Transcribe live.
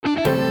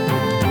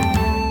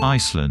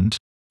Iceland.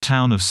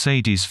 Town of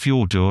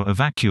Seyðisfjörður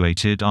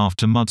evacuated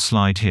after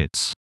mudslide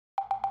hits.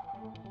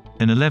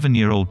 An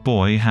 11-year-old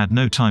boy had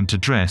no time to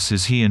dress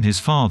as he and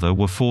his father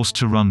were forced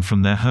to run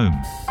from their home.